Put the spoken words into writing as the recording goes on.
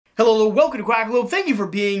Hello, welcome to Quackalope. Thank you for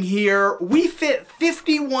being here. We fit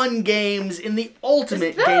 51 games in the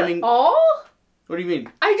ultimate gaming. All? What do you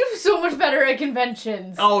mean? I do so much better at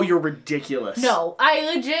conventions. Oh, you're ridiculous. No, I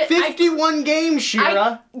legit. 51 games,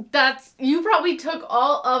 Shira. You probably took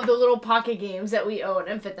all of the little pocket games that we own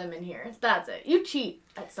and fit them in here. That's it. You cheat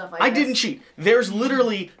at stuff like this. I didn't cheat. There's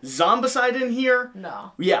literally Zombicide in here.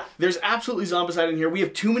 No. Yeah, there's absolutely Zombicide in here. We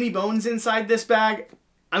have too many bones inside this bag.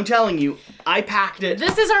 I'm telling you, I packed it.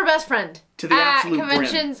 This is our best friend. To the absolute brim. At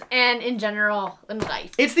conventions and in general in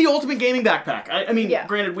life. It's the ultimate gaming backpack. I mean, yeah.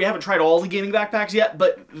 Granted, we haven't tried all the gaming backpacks yet,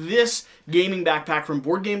 but this gaming backpack from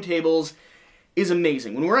Board Game Tables is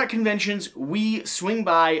amazing. When we're at conventions, we swing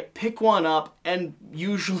by, pick one up, and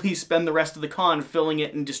usually spend the rest of the con filling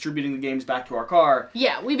it and distributing the games back to our car.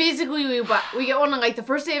 Yeah, we basically, we get one on like the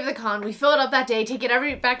first day of the con, we fill it up that day, take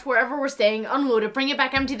it back to wherever we're staying, unload it, bring it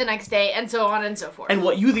back empty the next day, and so on and so forth. And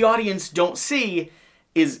what you, the audience, don't see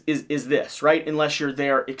is this, right? Unless you're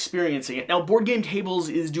there experiencing it. Now, Board Game Tables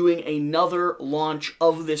is doing another launch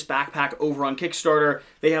of this backpack over on Kickstarter.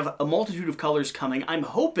 They have a multitude of colors coming. I'm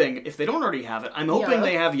hoping, if they don't already have it, I'm hoping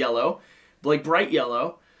they have yellow, like bright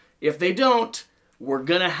yellow. If they don't, we're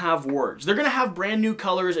gonna have words. They're gonna have brand new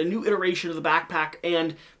colors, a new iteration of the backpack,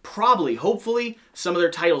 and probably, hopefully, some of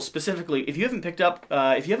their titles specifically. If you haven't picked up,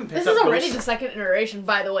 this is already the second iteration,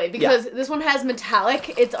 by the way, because this one has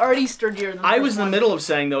metallic. It's already sturdier than the first I was in the middle of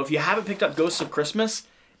saying though, if you haven't picked up Ghosts of Christmas,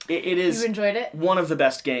 it is you enjoyed it? One of the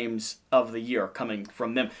best games of the year coming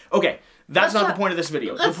from them. Okay. That's not the point of this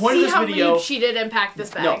video. Let's the point see of this how video, you cheated and packed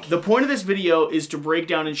this bag. No, the point of this video is to break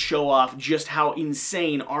down and show off just how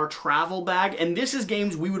insane our travel bag, and this is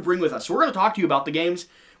games we would bring with us. So we're going to talk to you about the games.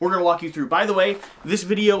 We're going to walk you through. By the way, this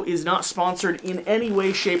video is not sponsored in any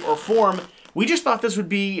way, shape, or form. We just thought this would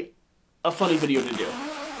be a funny video to do.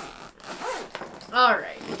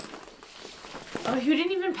 Alright. Oh, you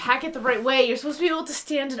didn't even pack it the right way. You're supposed to be able to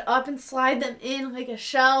stand it up and slide them in like a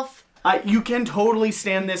shelf. You can totally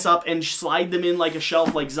stand this up and slide them in like a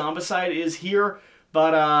shelf like Zombicide is here,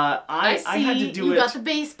 but I had to do it. You got the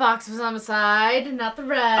base box of Zombicide, not the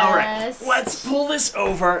rest. Alright, let's pull this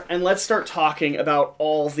over and let's start talking about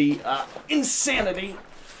all the insanity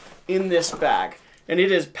in this bag. And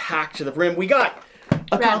it is packed to the brim. We got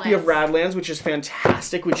a copy of Radlands, which is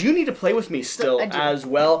fantastic, which you need to play with me still as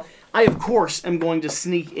well. I, of course, am going to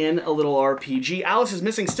sneak in a little RPG. Alice is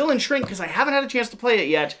missing, still in Shrink, because I haven't had a chance to play it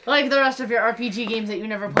yet. Like the rest of your RPG games that you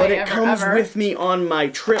never play But it comes with me on my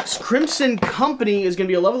trips. Crimson Company is going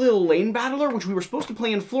to be a lovely little lane battler, which we were supposed to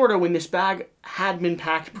play in Florida when this bag had been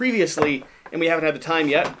packed previously, and we haven't had the time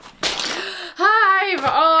yet. Hive!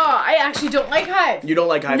 Oh, I actually don't like Hive. You don't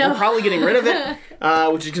like Hive. No. We're probably getting rid of it,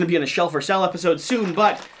 which is going to be in a shelf or sell episode soon,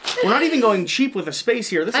 but we're not even going cheap with the space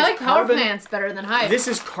here. This I is like Power Plants better than Hive. This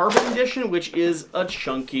is Carbon Edition, which is a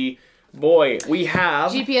chunky boy. We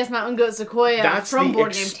have GPS Mountain Goat Sequoia from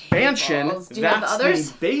Board Game Tables. Do you have the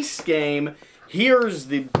others? The base game. Here's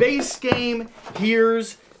the base game.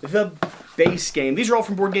 Here's the base game. These are all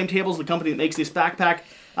from Board Game Tables, the company that makes this backpack.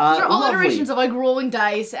 These are all iterations of like rolling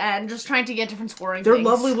dice and just trying to get different scoring They're things.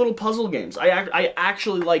 lovely little puzzle games. I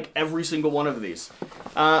actually like every single one of these.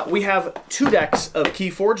 We have 2 decks of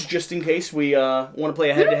Keyforge, just in case we want to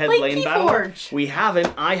play a head-to-head lane battle. We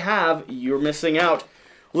haven't. I have. You're missing out.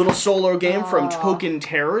 Little solo game from Token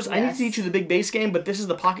Terrors. Yes. I need to teach you the big base game, but this is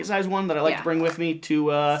the pocket-sized one that I like to bring with me to,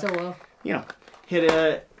 solo. You know, hit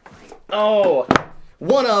a... Oh...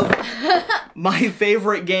 One of my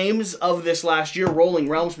favorite games of this last year, Rolling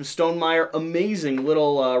Realms from Stonemaier. Amazing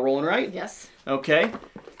little roll and write. Yes. Okay.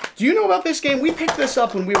 Do you know about this game? We picked this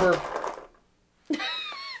up when we were...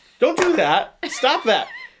 Don't do that. Stop that.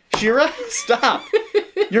 Shira, stop.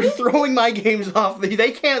 You're throwing my games off. They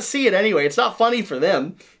can't see it anyway. It's not funny for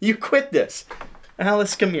them. You quit this.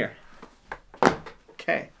 Alice, come here.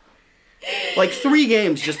 Okay. Like 3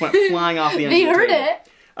 games just went flying off the end of the table. They heard it.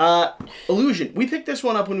 Illusion. We picked this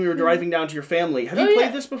one up when we were driving down to your family. Have you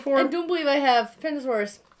played this before? I don't believe I have.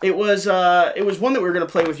 Pensasaurus. It was one that we were going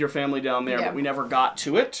to play with your family down there, but we never got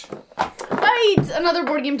to it. Right! Another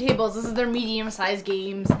Board Game Tables. This is their medium-sized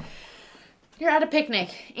games. You're at a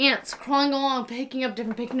picnic. Ants crawling along, picking up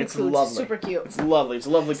different picnic foods. Lovely. It's super cute. It's lovely. It's a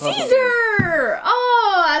lovely puzzle Caesar! game.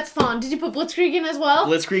 Oh, that's fun. Did you put Blitzkrieg in as well?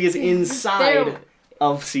 Blitzkrieg is inside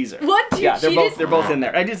of Caesar. What? Yeah, they're both in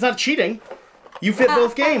there. It's not cheating. You fit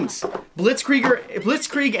both games.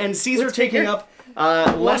 Blitzkrieg and Caesar taking up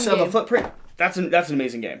less of a footprint. That's an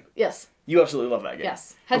amazing game. Yes. You absolutely love that game.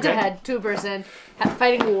 Yes. Head to head, 2-person,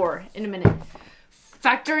 fighting war in a minute.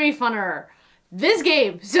 Factory Funner. this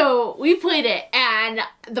game. So we played it, and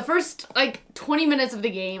the first like 20 minutes of the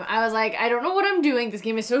game, I was like, I don't know what I'm doing. This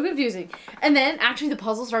game is so confusing. And then actually the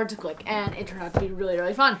puzzle started to click, and it turned out to be really,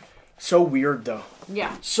 really fun. So weird though.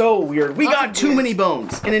 Yeah. So weird. We Lots got of Too weirds. Many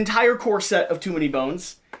Bones, an entire core set of Too Many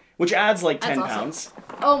Bones, which adds like 10 That's awesome. pounds.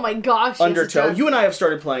 Oh my gosh. Yes, Undertow. it does. You and I have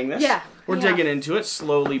started playing this. Yeah. We're Yeah. digging into it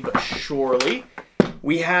slowly but surely.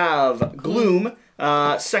 We have Gloom,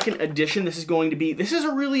 second edition. This is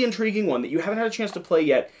a really intriguing one that you haven't had a chance to play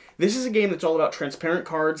yet. This is a game that's all about transparent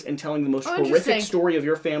cards and telling the most horrific interesting. story of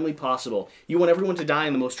your family possible. You want everyone to die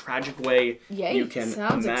in the most tragic way you can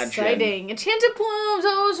Sounds imagine. exciting. Enchanted Plumes.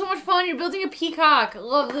 Oh, so much fun. You're building a peacock.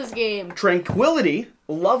 Love this game. Tranquility,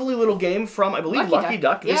 lovely little game from, I believe, Lucky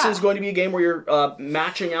Duck. This Yeah. is going to be a game where you're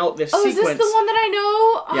matching out this Oh, sequence. is this the one that I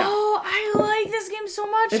know? Yeah. Oh, I like this game so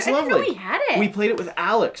much. It's I lovely. didn't know we had it. We played it with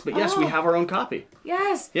Alex, but yes, we Oh. have our own copy.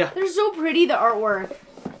 Yes. Yeah. They're so pretty, the artwork.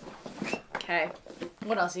 Okay.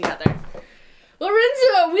 What else you got there?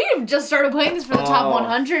 Lorenzo, we've just started playing this for the top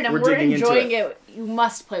 100, and we're we're digging into enjoying it. You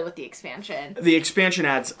must play with the expansion. The expansion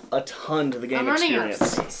adds a ton to the game I'm running out of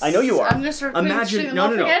experience. space. I know you are. I'm gonna start shooting Imagine, them no, off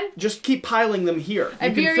no, no. again? Just keep piling them here. You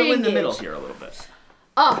can Iberian fill in the Gauge. middle here a little bit.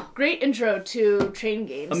 Oh, great intro to train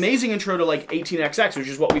games. Amazing intro to like 18XX, which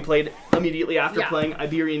is what we played immediately after Yeah. playing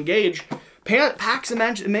Iberian Gauge. PAX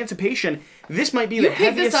Emancipation. This might be You the picked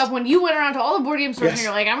heaviest. this up when you went around to all the board game stores Yes. and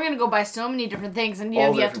you're like, I'm going to go buy so many different things, and you all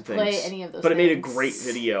have yet to different play things. any of those But it things. made a great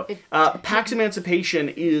video. PAX Emancipation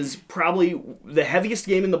is probably the heaviest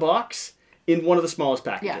game in the box in one of the smallest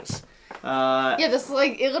packages. Yeah, this is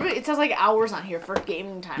like, it says like hours on here for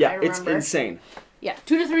gaming time, I Yeah, remember. it's insane. Yeah,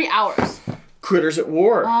 2 to 3 hours. Critters at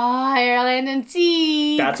War. Ireland and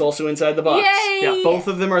Sea. That's also inside the box. Yay! Yeah, both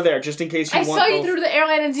of them are there, just in case you I want saw you both. threw the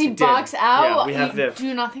Airline and Sea did. box out. Yeah, we have you the-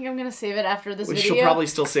 do not think I'm going to save it after this We video? should probably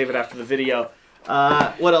still save it after the video.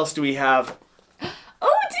 What else do we have?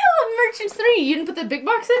 Oh, deal! Merchants 3. You didn't put the big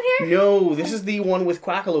box in here? No, this is the one with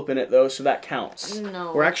Quackalope in it, though, so that counts.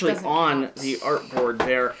 No, We're actually doesn't on count. the artboard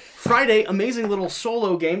there. Friday, amazing little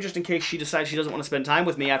solo game, just in case she decides she doesn't want to spend time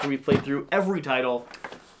with me after we've played through every title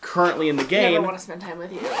currently in the game. Never want to spend time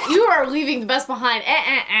with you. You are leaving the best behind.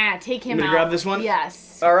 Take him You gonna out. grab this one?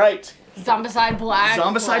 Yes. All right. Zombicide Black.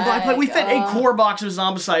 Zombicide Black Plague. We fit a core box of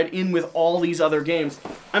Zombicide in with all these other games.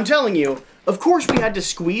 I'm telling you, of course we had to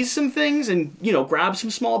squeeze some things and, you know, grab some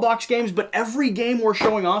small box games, but every game we're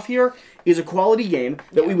showing off here is a quality game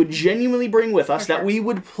that we would genuinely bring with us, For sure. that we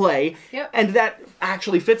would play, and that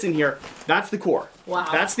actually fits in here. That's the core. Wow.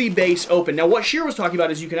 That's the base open. Now, what Sheer was talking about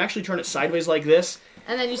is you can actually turn it sideways like this,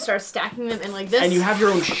 And then you start stacking them in like this. and you have your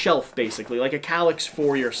own shelf, basically, like a calyx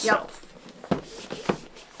for yourself.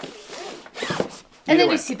 And then Either you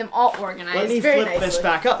way. see them all organized. Let me very flip this nicely.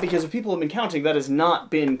 back up, because if people have been counting, that has not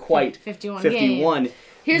been quite 51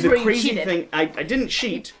 Here's the where you crazy cheated. thing, I didn't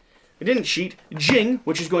cheat. I didn't cheat. Jing,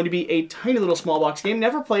 which is going to be a tiny little small box game.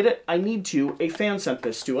 Never played it. I need to. A fan sent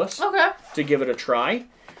this to us Okay. to give it a try.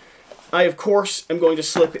 I, of course, am going to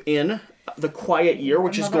slip in The Quiet Year,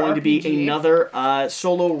 which is Another going to be RPG. another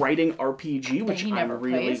solo writing RPG, That which he never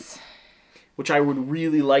plays. which I would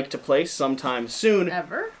really like to play sometime soon.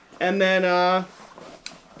 Ever. And then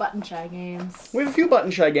Button Shy games. we have a few Button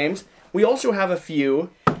Shy games. We also have a few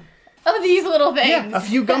Oh, these little things. Yeah, a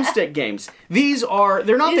few Gumstick games. They're not These the are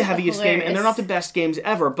heaviest game, and they're hilarious. not the best games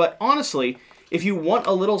ever, but honestly, if you want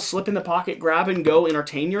a little slip in the pocket, grab and go,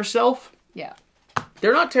 entertain yourself, Yeah.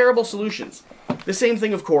 they're not terrible solutions. The same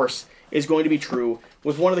thing, of course, is going to be true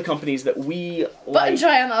with one of the companies that we Button like.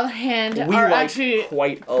 Shy, on the other hand, We are like actually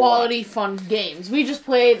quite a quality, fun games. We just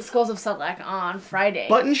played Skulls of Sedlak on Friday.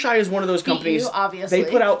 Button Shy is one of those Beat companies. you, obviously. They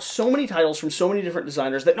put out so many titles from so many different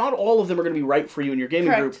designers that not all of them are going to be right for you in your gaming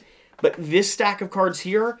Correct. group. But this stack of cards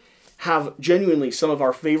here have genuinely some of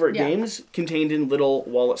our favorite Yeah. games contained in little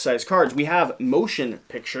wallet-sized cards. We have Motion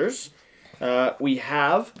Pictures. We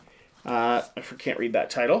have I can't read that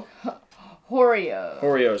title.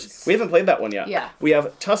 Oreos. We haven't played that one yet. Yeah. We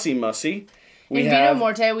have Tussie Mussy. We In have Vino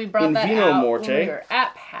Morte, we brought in that Vino out Morte. when we were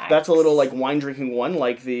at PAX. that's a little like wine drinking one,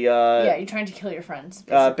 like the yeah, you're trying to kill your friends.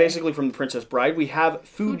 basically from The Princess Bride. We have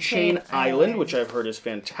Food Chain Island, which I've heard is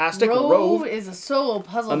fantastic. Rove is a solo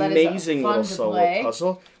puzzle that Amazing is little fun to solo play.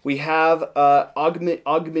 puzzle. We have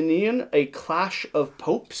Augmenian, A Clash of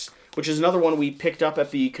Popes, which is another one we picked up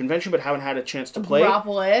at the convention but haven't had a chance to play.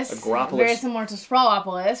 Agropolis. Very similar to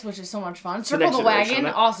Sprawlopolis, which is so much fun. the Circle next the iteration Wagon,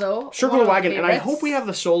 of that. also. Circle one the of my Wagon, and I favorites. hope we have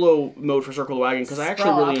the solo mode for Circle the Wagon because I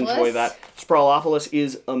actually really enjoy that. Sprawlopolis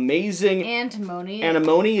is amazing. Antimony.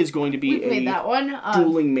 Anemone is going to be We played that one.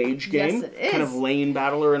 dueling mage game, yes, it is. kind of lane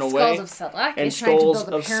battler in a Skulls way. of Sedlak And is trying to Skulls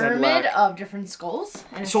build a of pyramid Sedlak. of different skulls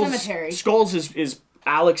and a cemetery. Skulls is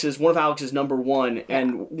one of Alex's number one,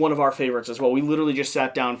 and one of our favorites as well. We literally just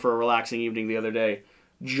sat down for a relaxing evening the other day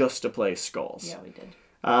just to play Skulls. Yeah, we did.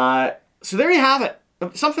 So there you have it.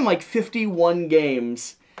 Something like 51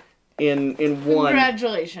 games in one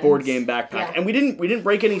Congratulations. board game backpack. Yeah. And we didn't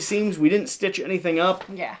break any seams, we didn't stitch anything up.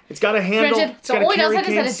 Yeah. It's got a handle. Granted, it's the got a only carry downside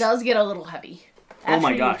is that case. it does get a little heavy. Oh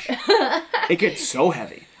my gosh. It gets so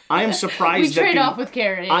heavy. I am surprised we trade off with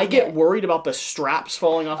carrying. I get worried about the straps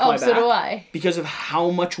falling off my back. So do I. Because of how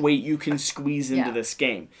much weight you can squeeze into this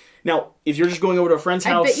game. Now, if you're just going over to a friend's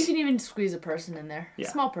house... I bet you can even squeeze a person in there. Yeah.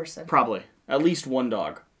 A small person. Probably. At least one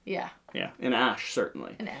dog. Yeah. Yeah, an Ash,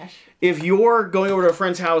 certainly. An Ash. If you're going over to a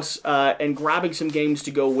friend's house and grabbing some games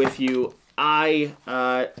to go with you, I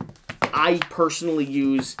personally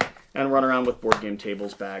use and run around with board game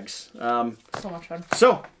tables bags. So much fun.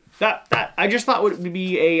 So... That I just thought would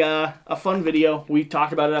be a fun video. We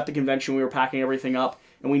talked about it at the convention. We were packing everything up,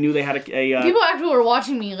 and we knew they had a people actually were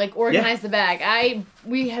watching me like organize the bag.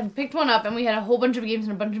 We had picked one up, and we had a whole bunch of games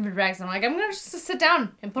in a bunch of different bags. And I'm like, I'm gonna just sit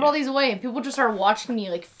down and put all these away, and people just started watching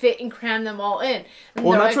me like fit and cram them all in. And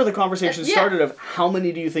well, and that's like, where the conversation started. Of how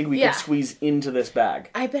many do you think we could squeeze into this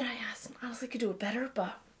bag? I bet I asked them. I honestly could do it better,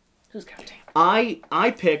 but who's counting?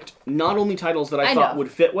 I picked not only titles that I thought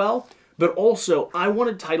would fit well. But also, I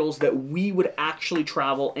wanted titles that we would actually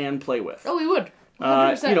travel and play with. Oh, we would.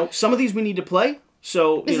 100%. Some of these we need to play.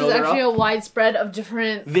 So this is actually a widespread of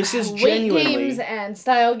different weight games and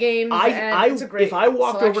style games. It's a great if I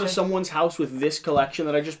walked selection. over to someone's house with this collection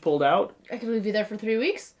that I just pulled out, I could leave you there for 3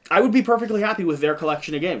 weeks. I would be perfectly happy with their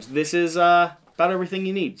collection of games. This is about everything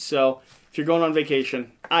you need. So if you're going on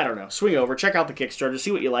vacation, I don't know, swing over, check out the Kickstarter,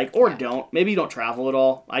 see what you like, or don't. Maybe you don't travel at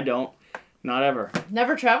all. I don't. Not ever.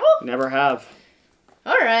 Never travel? Never have.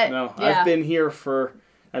 All right. No, I've been here for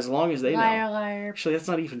as long as they know. Liar. Actually, that's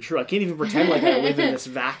not even true. I can't even pretend like I live in this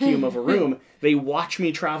vacuum of a room. They watch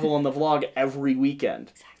me travel on the vlog every weekend.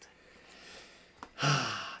 Exactly.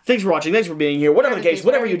 Thanks for watching. Thanks for being here. Whatever the case,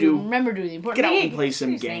 whatever you do, remember to do the important get out and play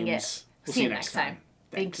some games. We'll see you next time.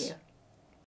 Thank you.